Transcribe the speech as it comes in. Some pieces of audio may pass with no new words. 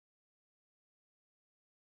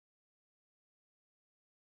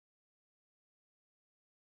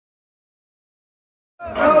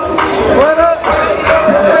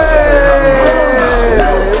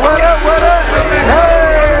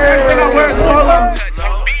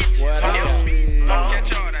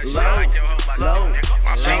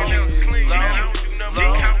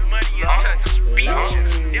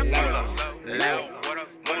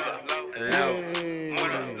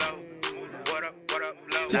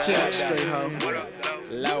check straight, ho.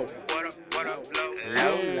 Low.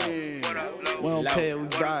 We don't pay it, we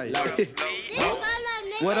buy it.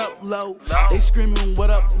 What up, low? They screaming, what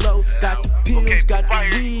up, low? Got the pills, got the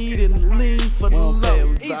weed, and the lean for the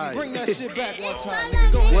low. Easy, bring that shit back one time,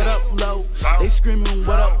 nigga. Go ahead. What up, low? They screaming,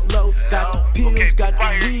 what up, low? Got the pills, got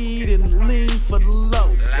the weed, and the lean for the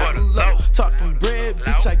low. Talking bread,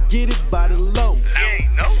 bitch, I get it by the low.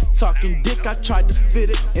 Talking dick, I tried to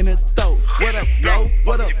fit it in her throat. What up, low?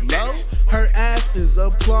 What up, low? Her ass is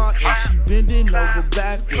applaud and she bending over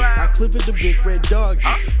backwards. I clip it the big red doggy.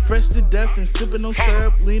 Fresh to death and sipping on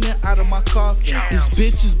syrup, leaning out of my coffin. This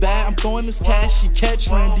bitch is bad, I'm throwing this cash, she catch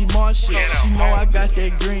Randy Marsh shit. She know I got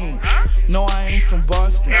that green, no I ain't from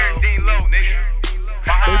Boston.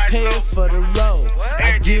 They pay it for the low,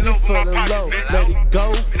 I get it for the low. Let it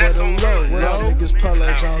go for the low. What up, niggas?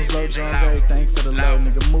 Polo Jones, Low Jones, everything for the low,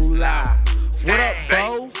 nigga. Mulah. What up,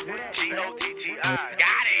 Bo?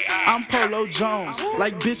 I'm Polo Jones,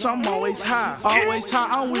 like bitch I'm always high. Always high,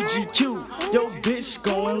 I'm with GQ, yo bitch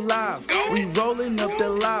going live. We rolling up the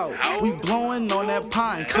loud, we blowing on that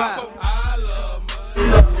pine cloud.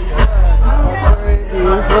 My drink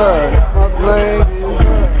is up, my drink is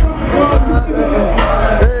up.